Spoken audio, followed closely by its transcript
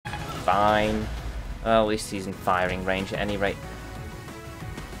fine. Well, at least he's in firing range at any rate.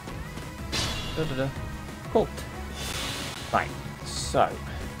 Cool. Right, so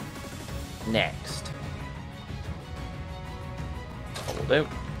next, what we'll do,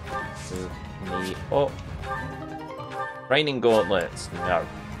 move me up. Raining gauntlets, no.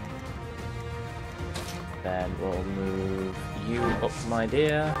 Then we'll move you up, my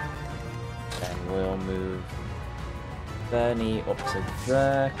dear. Then we'll move Bernie up to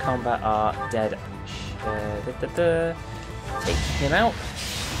there. Combat art, dead. Take him out.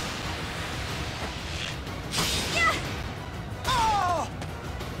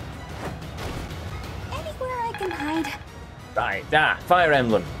 Right, Fire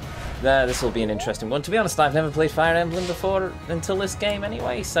Emblem. This will be an interesting one. To be honest, I've never played Fire Emblem before until this game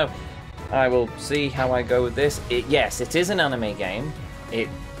anyway, so I will see how I go with this. Yes, it is an anime game.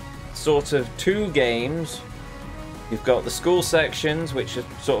 It's sort of two games. You've got the school sections, which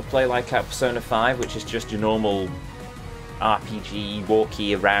sort of play like at Persona 5, which is just your normal RPG,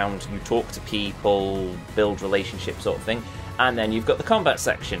 walkie around, you talk to people, build relationships sort of thing. And then you've got the combat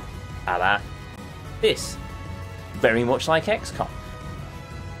section, a la this. Very much like XCOM.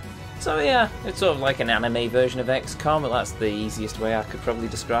 So yeah, it's sort of like an anime version of XCOM, but that's the easiest way I could probably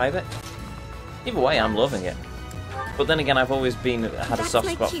describe it. Either way, I'm loving it. But then again, I've always had a soft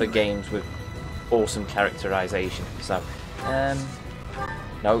spot for games with awesome characterization. So,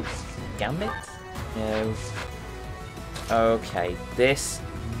 no. Gambit? No. Okay, this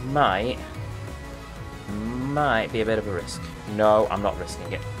might be a bit of a risk. No, I'm not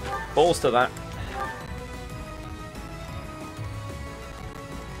risking it. Balls to that.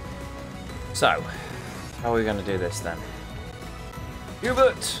 So, how are we going to do this then?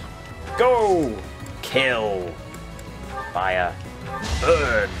 Hubert, go! Kill! Fire!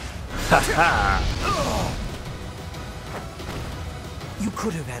 Burn! Ha-ha! You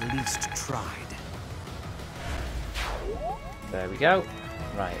could have at least tried. There we go.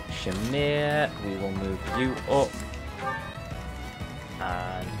 Right, Shamir, we will move you up.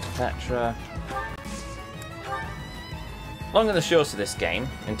 And Petra. Long and the short of this game,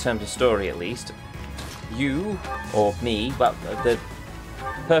 in terms of story at least, you, or me, well, the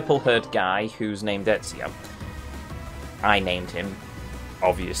purple-haired guy who's named Ezio, I named him,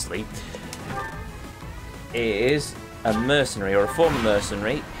 obviously, is a mercenary, or a former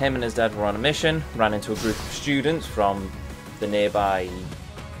mercenary. Him and his dad were on a mission, ran into a group of students from the nearby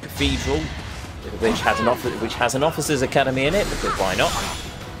cathedral, which has an officers' academy in it, because why not?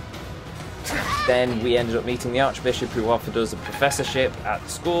 Then we ended up meeting the Archbishop, who offered us a professorship at the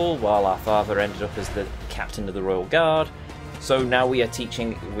school, while our father ended up as the captain of the Royal Guard. So now we are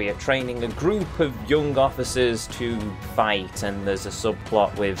training a group of young officers to fight, and there's a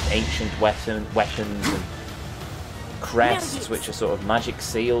subplot with ancient weapons and crests, which are sort of magic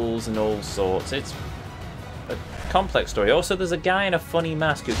seals and all sorts. It's a complex story. Also, there's a guy in a funny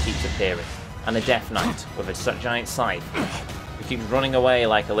mask who keeps appearing, and a Death Knight with a giant scythe who keeps running away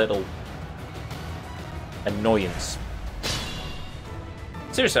like a little annoyance.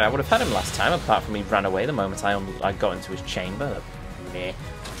 Seriously, I would have had him last time, apart from he ran away the moment I got into his chamber. Meh.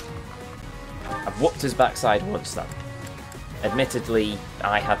 I've whooped his backside once, though. Admittedly,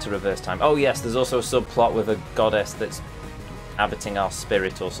 I had to reverse time. Oh yes, there's also a subplot with a goddess that's abboting our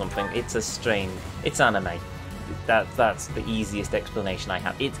spirit or something. It's a strange... It's anime. That's the easiest explanation I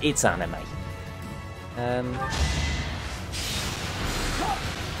have. It's anime.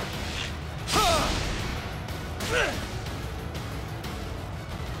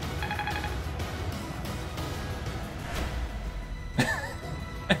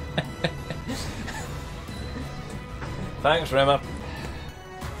 Thanks, Rimmer.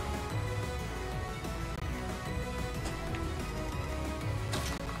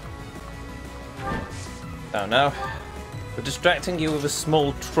 Oh no. We're distracting you with a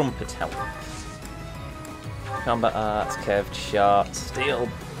small trumpet help. Combat arts, curved shot, steel.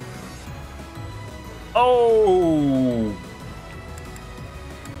 Oh!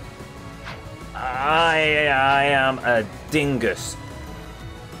 I am a dingus.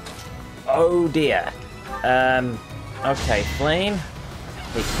 Oh dear. Okay, Flame.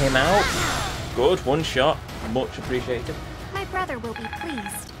 Take him out. Good, one shot. Much appreciated. My brother will be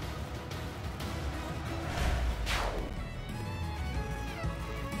pleased.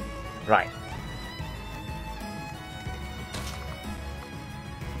 Right.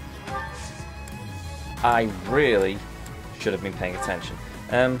 I really should have been paying attention.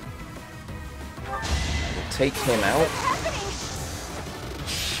 I will take him out.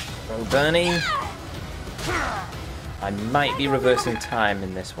 Oh, Bernie. I might be reversing time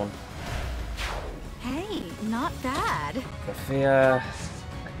in this one. Hey, not bad. Sophia,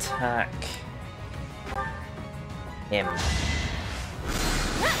 attack him.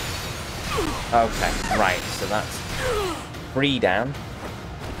 Okay, right, so that's 3 down.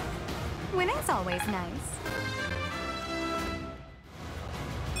 Winning's always nice.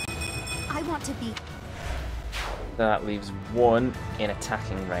 I want to be... That leaves 1 in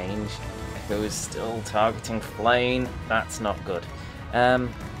attacking range, who is still targeting Flame. That's not good.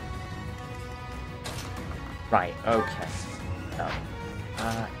 Right, okay. No.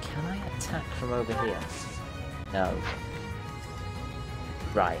 Can I attack from over here? No.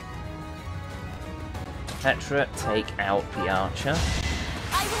 Right. Petra, take out the archer.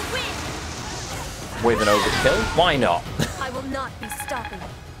 I will win! With an overkill? Why not? I will not be stopping.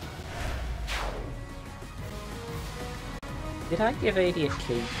 Did I give AD a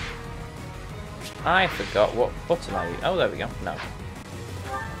key? I forgot what button I used. Oh, there we go. No.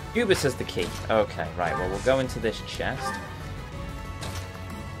 Ubis has the key. Okay, right. Well, we'll go into this chest.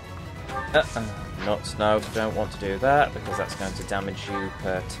 Nuts. No, don't want to do that because that's going to damage you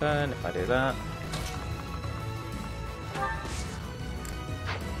per turn if I do that.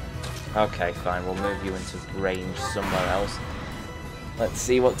 Okay, fine. We'll move you into range somewhere else. Let's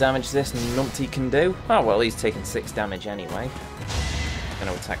see what damage this numpty can do. Oh, well, he's taking 6 damage anyway.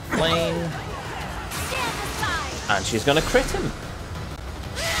 Going to attack Flame. And she's going to crit him.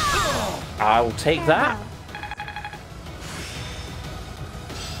 I'll take that.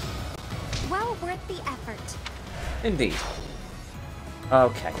 Well worth the effort. Indeed.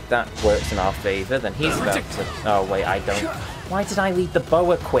 Okay, that works in our favour. Then he's about to... Oh, wait, I don't... Why did I leave the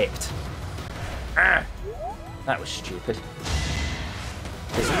bow equipped? Ah! That was stupid.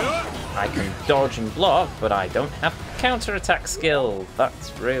 I can dodge and block, but I don't have counter-attack skill.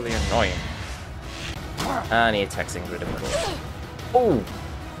 That's really annoying. And he attacks Ingrid, of course. Oh!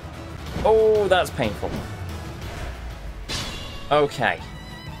 Oh, that's painful. Okay.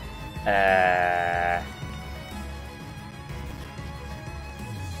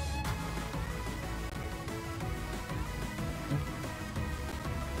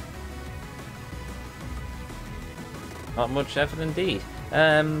 Not much effort indeed.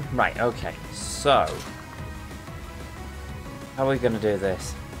 Right, okay. So, how are we going to do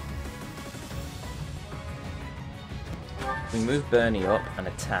this? We move Bernie up and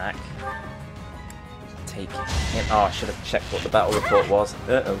attack. Take him. Oh, I should have checked what the battle report was.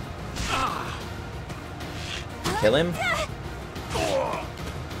 Uh-oh. Kill him.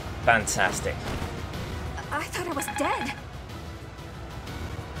 Fantastic. I thought I was dead.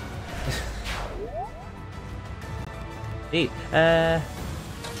 Indeed.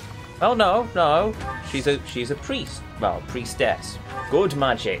 Oh no. She's a priest. Well, priestess. Good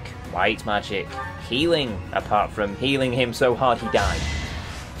magic. White magic. Healing. Apart from healing him so hard he died.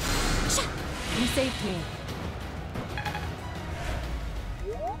 You saved me.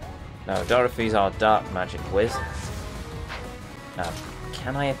 No, Dorothy's our dark magic whiz.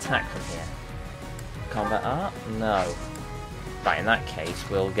 Can I attack from here? Combat art? No. Right, in that case,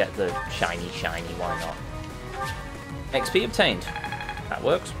 we'll get the shiny, why not? XP obtained. That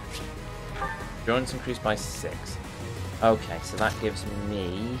works. Endurance increased by 6. Okay, so that gives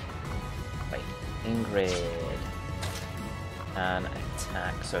me... Wait, Ingrid. An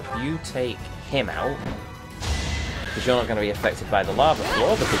attack. So if you take him out, because you're not going to be affected by the lava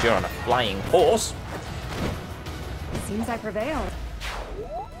floor because you're on a flying horse. Seems I prevailed.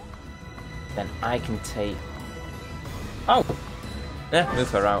 Then I can take... Oh! Yeah, move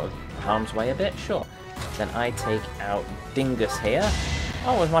her out of harm's way a bit, sure. Then I take out Dingus here.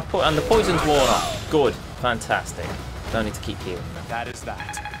 Oh, and the poison's worn off. Good, fantastic. Don't need to keep healing them. That is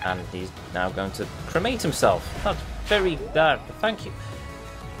that. And he's now going to cremate himself. That's very... thank you.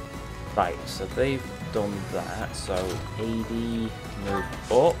 Right, so they've done that. So AD,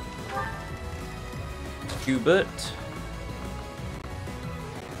 move up. Hubert.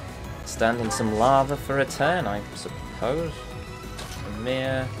 Stand in some lava for a turn, I suppose.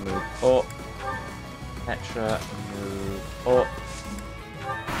 Amir, move up. Petra, move up.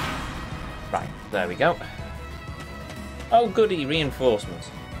 Right, there we go. Oh goody, reinforcements.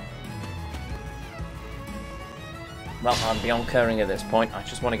 Well, I'm beyond caring at this point. I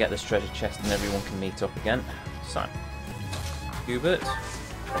just want to get this treasure chest and everyone can meet up again. So, Hubert,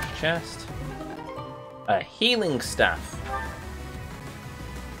 treasure chest. A healing staff.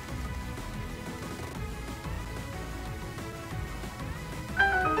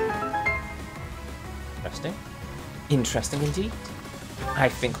 Interesting. Interesting indeed. I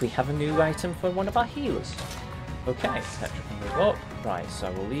think we have a new item for one of our healers. Okay, Petra can move up. Right,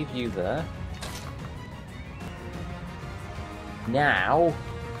 so we'll leave you there. Now,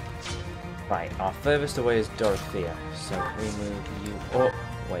 right, our furthest away is Dorothea. So if we move you up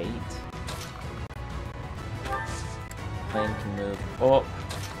Wait. Flame can move up.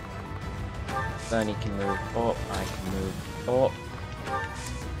 Bernie can move up. I can move up.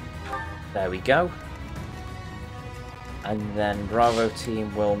 There we go. And then Bravo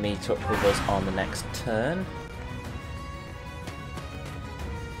team will meet up with us on the next turn.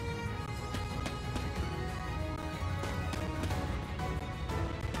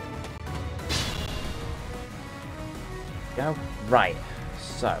 Go. Right,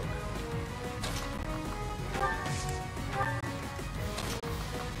 so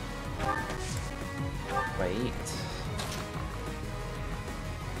wait.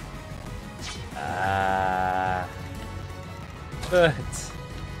 But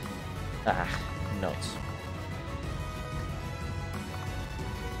nuts.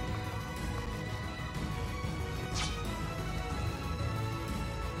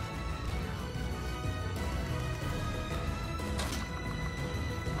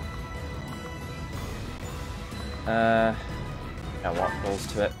 Now what falls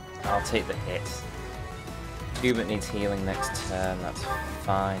to it? I'll take the hit. Hubert needs healing next turn, that's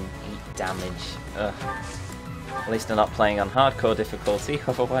fine. 8 damage. Ugh. At least I'm not playing on hardcore difficulty,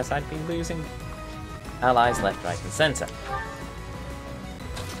 otherwise I'd be losing allies left, right and centre.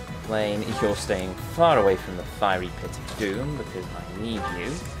 Lane, you're staying far away from the fiery pit of doom because I need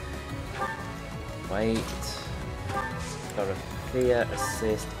you. Wait. Dorothea,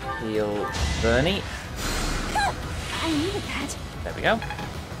 assist, heal, Bernie. I needed that. There we go.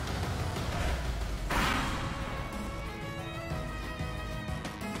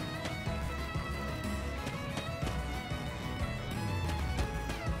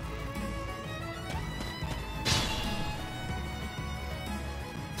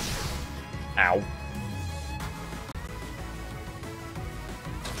 Ow.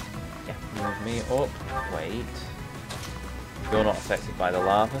 Yeah, move me up. Wait. You're not affected by the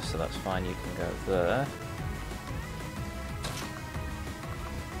lava, so that's fine, you can go there.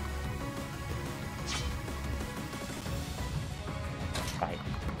 Right,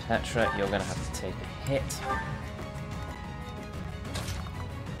 Petra, you're going to have to take a hit.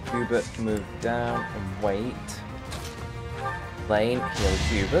 Hubert, move down and wait. Lane, heal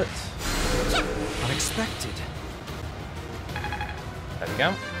Hubert. Unexpected. There we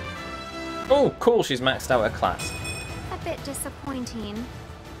go. Oh, cool, she's maxed out her class. A bit disappointing.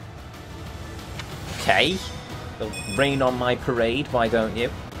 Okay. They'll rain on my parade, why don't you?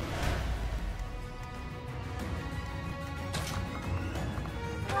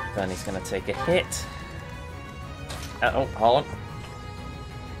 Bernie's gonna take a hit. Oh, hold on.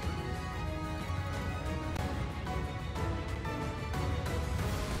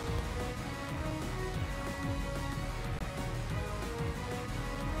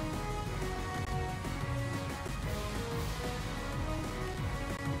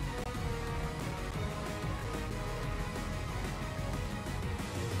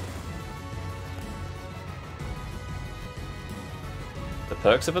 The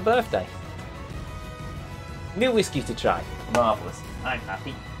perks of a birthday. New whiskey to try. Marvellous. I'm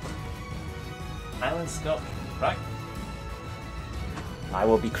happy. Island Scotch. Right. I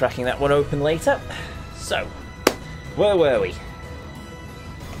will be cracking that one open later. So, where were we?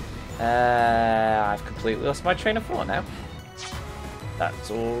 I've completely lost my train of thought now. That's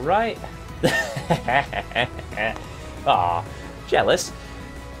alright. Ah, jealous.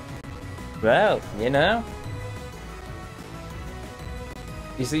 Well, you know.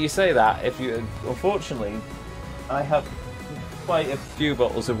 You see, you say that, if you... Unfortunately, I have quite a few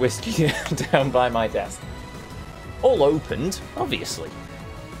bottles of whiskey down by my desk. All opened, obviously.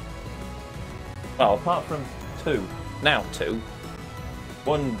 Well, apart from 2. Now 2.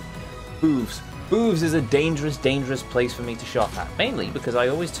 1, Booths. Booths is a dangerous, dangerous place for me to shop at. Mainly because I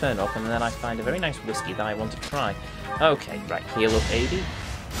always turn up and then I find a very nice whiskey that I want to try. Okay, right, heal up, AD.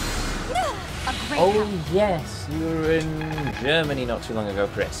 Oh yes, you were in Germany not too long ago,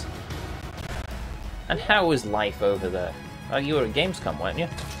 Chris. And how was life over there? Oh, you were at Gamescom, weren't you?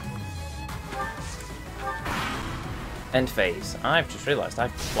 End phase. I've just realised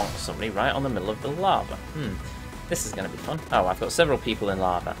I've plonked somebody right on the middle of the lava. This is going to be fun. Oh, I've got several people in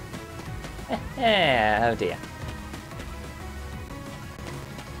lava. Oh dear.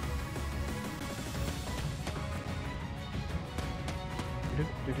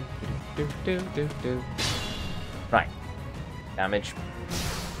 Right. Damage.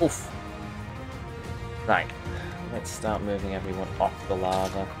 Oof. Right. Let's start moving everyone off the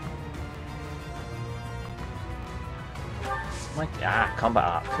lava. Combat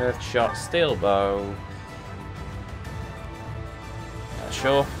art. Curved shot. Steel bow.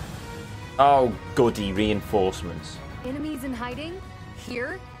 Sure. Oh, goody. Reinforcements. Enemies in hiding?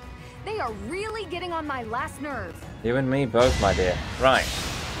 here? They are really getting on my last nerve. You and me both, my dear. Right.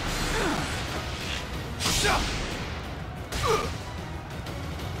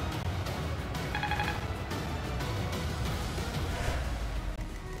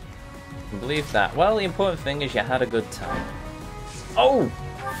 I believe that. Well, the important thing is you had a good time. Oh!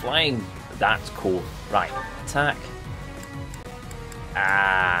 Flying. That's cool. Right. Attack.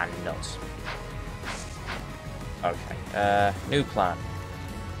 Ah, nuts. Okay. New plan.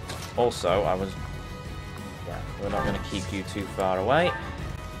 Also, yeah, we're not going to keep you too far away.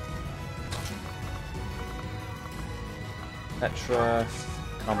 Petra,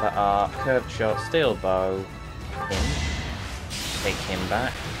 combat art, curved shot, steel bow, him. Take him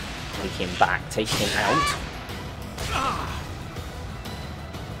back. Take him back. Take him out.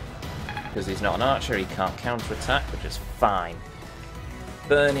 Because he's not an archer, he can't counterattack, which is fine.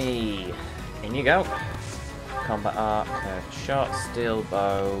 Bernie, in you go. Combat art, curved shot, steel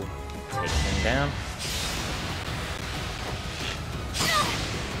bow. Take him down.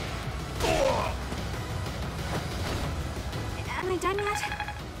 Am I done yet?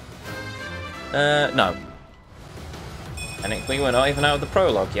 No. Technically, we're not even out of the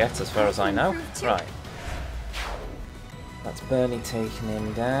prologue yet, as far as I know. Right. That's Bernie taking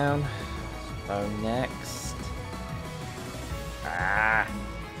him down. Go next. Ah!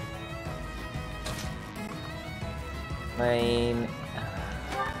 Plane.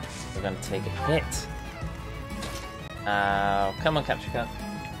 We're going to take a hit. Come on, capture card.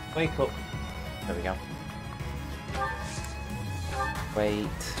 Wake up. There we go. Wait.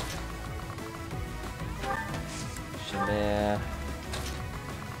 Chandelier.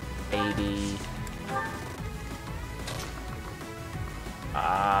 80.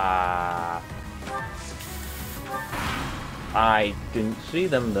 Ah. I didn't see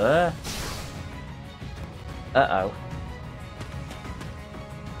them there. Uh-oh.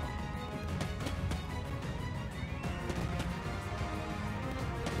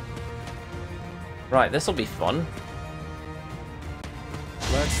 Right, this'll be fun.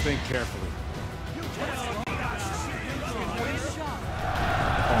 Let's think carefully.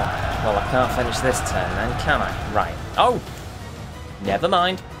 Oh, well, I can't finish this turn then, can I? Right. Oh! Never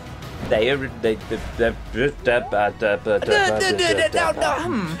mind. They're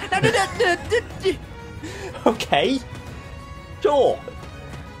okay. Sure.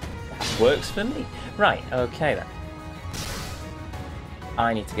 That works for me. Right, okay then.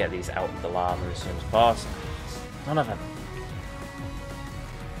 I need to get these out of the lava as soon as possible. None of them.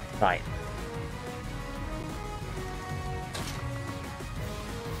 Right.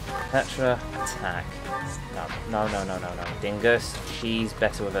 Petra, attack. No. Dingus, she's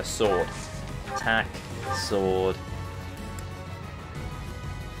better with her sword. Attack, sword.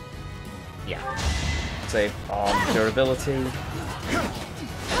 Yeah. Save on durability.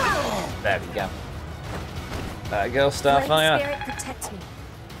 There we go. There we go, Starfire. Spirit, protect me.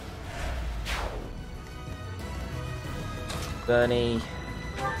 Bernie.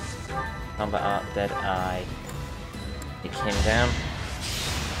 Combat art, dead eye. Take him down.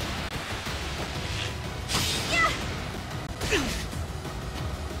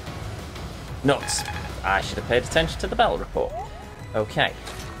 Nuts! I should have paid attention to the battle report. Okay.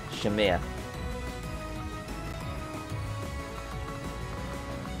 Shamir.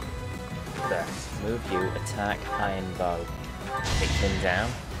 There. Move you, attack, iron bow. Take him down.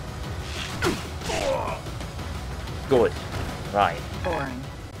 Good. Right. Boring.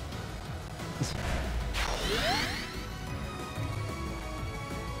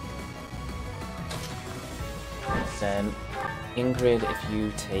 Then, Ingrid, if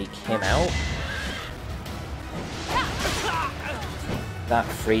you take him out, that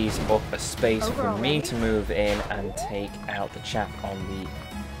frees up a space for me to move in and take out the chap on the...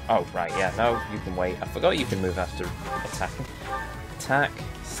 Oh, right, yeah, no, you can wait. I forgot you can move after attacking. Attack,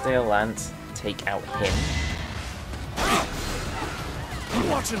 steel lance, take out him.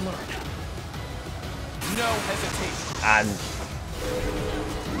 Watch and learn. No hesitation. And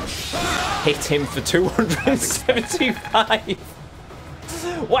hit him for 275.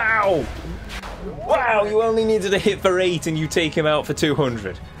 Wow! Wow, you only needed a hit for 8 and you take him out for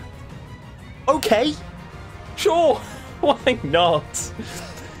 200. Okay. Sure. Why not?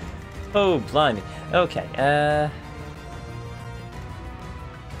 Oh, blimey. Okay,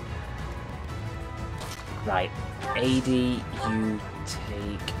 right. AD, you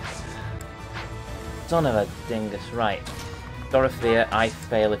take... Son of a dingus. Right. Dorothea, I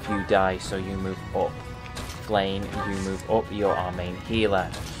fail if you die, so you move up. Flame, you move up. You're our main healer.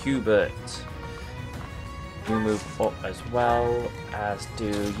 Hubert, you move up as well, as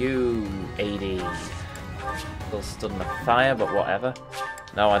do you, AD. Still stood in the fire, but whatever.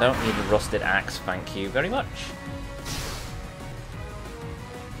 No, I don't need a rusted axe, thank you very much.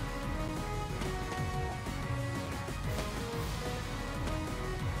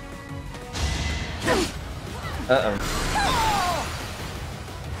 Uh-oh.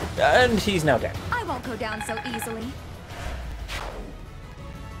 And he's now dead. I won't go down so easily.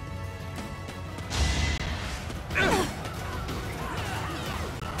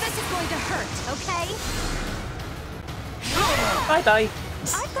 This is going to hurt, okay? I die.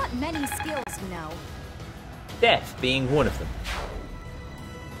 I've got many skills, you know. Death being one of them.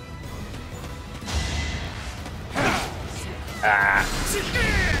 Ah.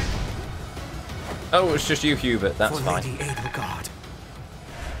 Oh, it's just you, Hubert. That's For fine. Lady Edelgard.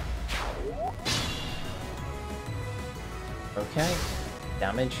 Okay.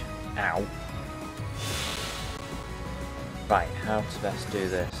 Damage. Ow. Right, how to best do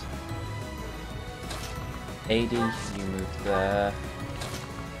this? AD, you move there.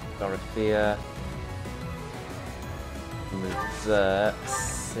 Dorothea. Move there.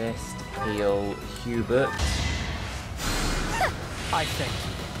 Assist, heal, Hubert. I thank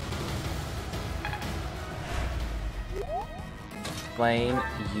you. Flame,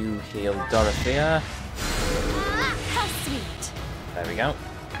 you heal Dorothea. How sweet. There we go.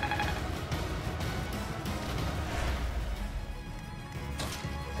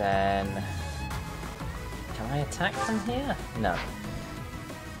 Then... Can I attack from here? No.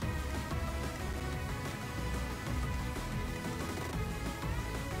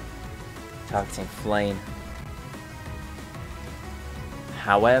 Targeting flame.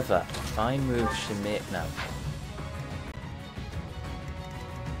 However, if I move Shamir... No.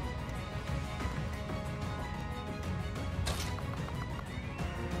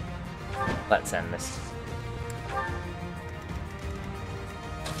 Let's end this.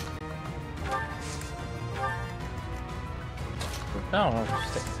 No, I'll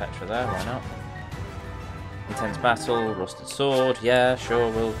just stick Petra there, why not? Intense battle, rusted sword, yeah,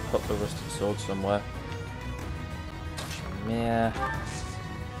 sure, we'll put the rusted sword somewhere. Shamir.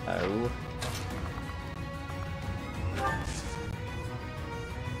 Oh.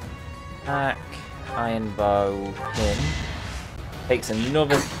 Attack, iron bow, him. Takes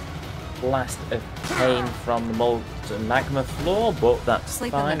another blast of pain from the molten magma floor, but that's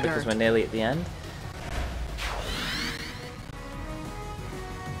Sleep in fine the because dirt. we're nearly at the end.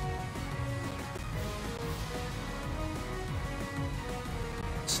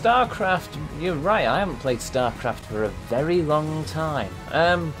 StarCraft, you're right, I haven't played StarCraft for a very long time.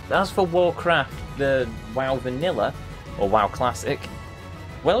 As for Warcraft, the WoW Vanilla, or WoW Classic,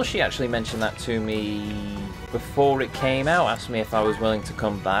 well, she actually mentioned that to me before it came out, asked me if I was willing to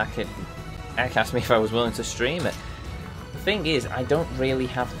come back, and asked me if I was willing to stream it. The thing is, I don't really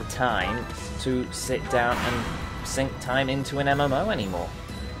have the time to sit down and sink time into an MMO anymore.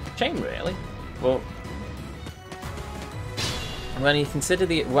 Shame, really. Well, when you consider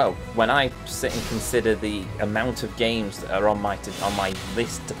when I sit and consider the amount of games that are on my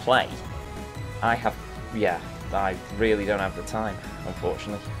list to play, I really don't have the time,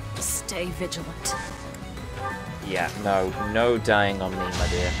 unfortunately. Stay vigilant. Yeah, no dying on me, my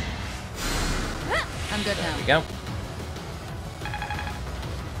dear. I'm good There now. we go.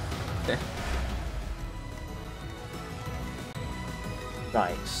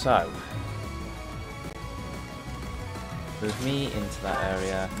 Right, so move me into that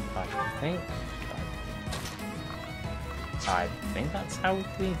area. I think that's how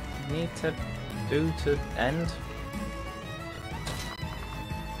we need to do to end.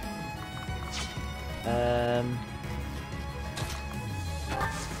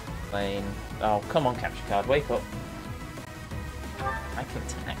 Plane. Oh, come on, capture card, wake up. I can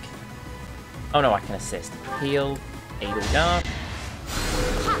attack. Oh no, I can assist. Heal, Edelgard.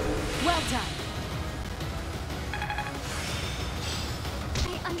 Ha! Well done.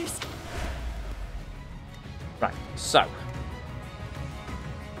 I understand. Right, so.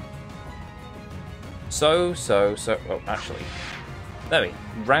 Oh, actually. There we go.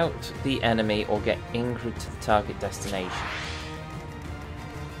 Route the enemy or get Ingrid to the target destination.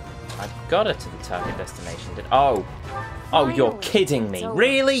 I got her to the target destination, did Oh, you're Finally, kidding me. it's over.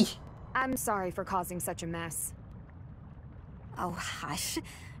 Really? I'm sorry for causing such a mess. Oh, hush.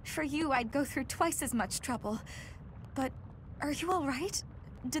 For you, I'd go through twice as much trouble. But are you all right?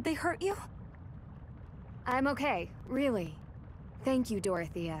 Did they hurt you? I'm okay, really. Thank you,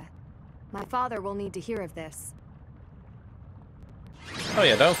 Dorothea. My father will need to hear of this. Oh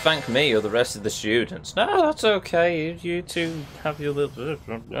yeah, don't thank me or the rest of the students. No, that's okay. You two have your little...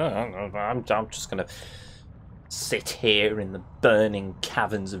 I'm just gonna sit here in the burning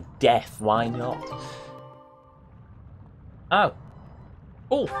caverns of death. Why not? Oh.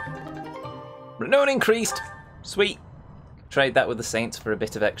 Oh. Renown increased. Sweet. Trade that with the Saints for a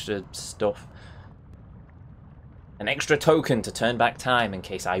bit of extra stuff. An extra token to turn back time in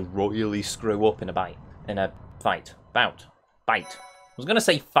case I royally screw up in a fight. Bout. Bite. I was going to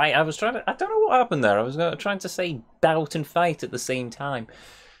say fight. I don't know what happened there. I was trying to say bout and fight at the same time.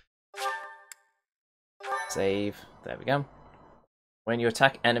 Save. There we go. When you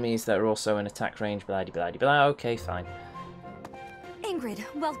attack enemies that are also in attack range, blah blah blah. Okay, fine. Ingrid,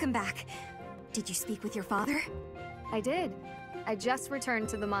 welcome back. Did you speak with your father? I did. I just returned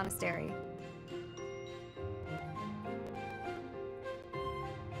to the monastery.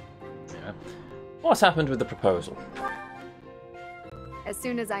 Yeah. What happened with the proposal? As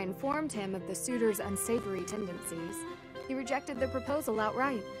soon as I informed him of the suitor's unsavory tendencies, he rejected the proposal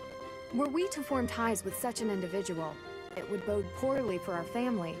outright. Were we to form ties with such an individual, it would bode poorly for our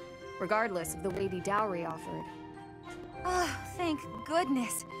family, regardless of the weighty dowry offered. Oh, thank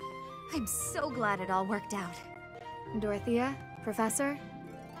goodness. I'm so glad it all worked out. Dorothea, Professor,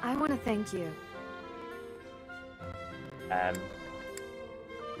 I want to thank you.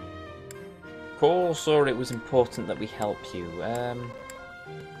 Cole saw it was important that we help you.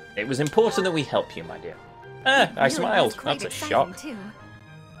 It was important that we help you, my dear. I Really smiled. was quite That's a exciting, shock. too.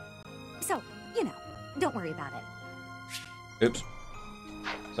 So, don't worry about it. Oops.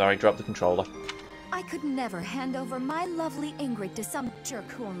 Sorry, dropped the controller. I could never hand over my lovely Ingrid to some jerk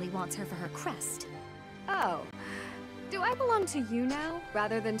who only wants her for her crest. Oh, do I belong to you now,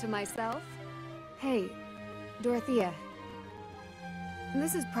 rather than to myself? Hey, Dorothea.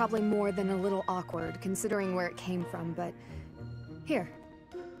 This is probably more than a little awkward, considering where it came from, but... Here.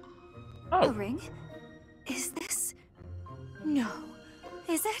 Oh. A ring? Is this... No.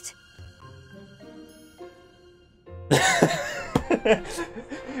 Is it?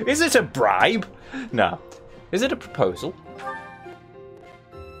 Is it a bribe? No. Is it a proposal?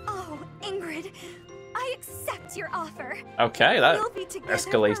 Oh, Ingrid, I accept your offer. Okay, that We'll be together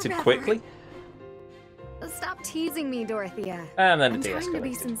escalated forever. quickly. Stop teasing me, Dorothea. And then I'm it trying to be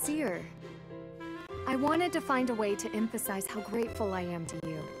de-escalated. sincere. I wanted to find a way to emphasize how grateful I am to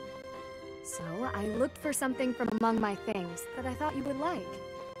you. So I looked for something from among my things that I thought you would like.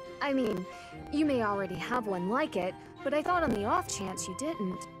 I mean, you may already have one like it, but I thought on the off chance you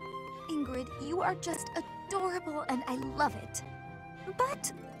didn't. Ingrid, you are just adorable and I love it.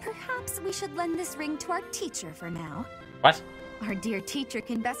 But perhaps we should lend this ring to our teacher for now. What? Our dear teacher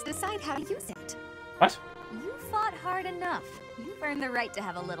can best decide how to use it. What? You fought hard enough. You've earned the right to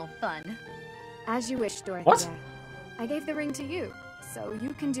have a little fun. As you wish, Dorothea. What? I gave the ring to you, so you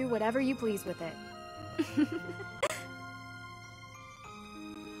can do whatever you please with it.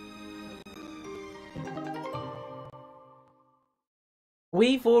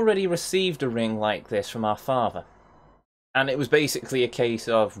 We've already received a ring like this from our father. And it was basically a case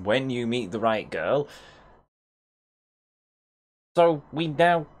of when you meet the right girl. So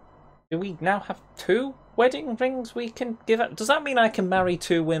do we now have 2 wedding rings we can give out? Does that mean I can marry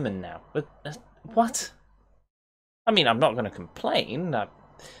 2 women now? But what? I mean, I'm not going to complain.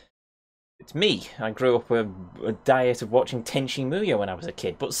 It's me. I grew up with a diet of watching Tenchi Muyo when I was a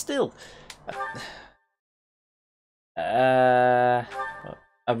kid, but still.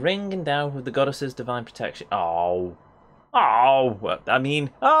 A ring endowed with the goddess's divine protection. Oh, I mean,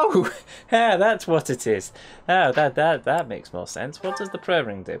 yeah, that's what it is. Oh, that makes more sense. What does the prayer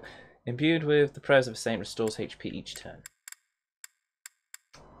ring do? Imbued with the prayers of a saint restores HP each turn.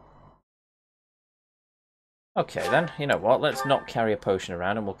 Okay then, you know what? Let's not carry a potion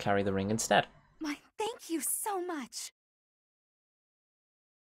around and we'll carry the ring instead. My, thank you so much.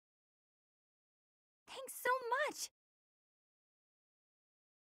 Thanks so much.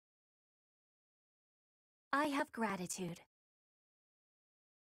 I have gratitude.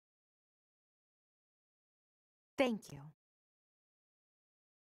 Thank you.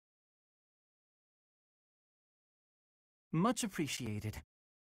 Much appreciated.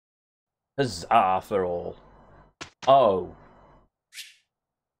 Huzzah for all. Oh.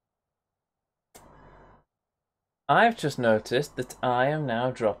 I've just noticed that I am now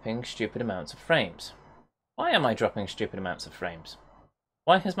dropping stupid amounts of frames. Why am I dropping stupid amounts of frames?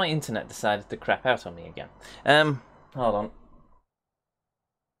 Why has my internet decided to crap out on me again? Hold on.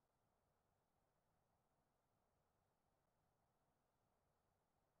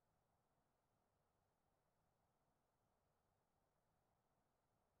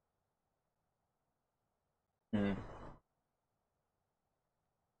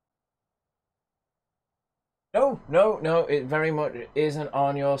 No, it very much isn't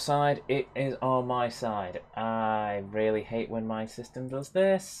on your side, it is on my side. I really hate when my system does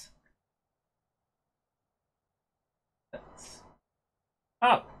this. Let's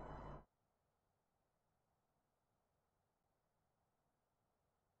Oh.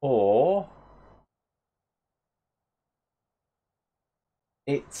 Or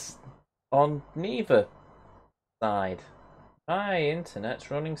it's on neither side. My internet's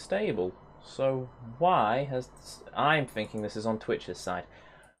running stable. So why has... I'm thinking this is on Twitch's side.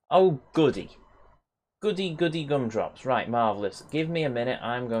 Oh, goody. Goody, goody gumdrops. Right, marvellous. Give me a minute.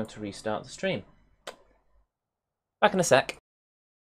 I'm going to restart the stream. Back in a sec.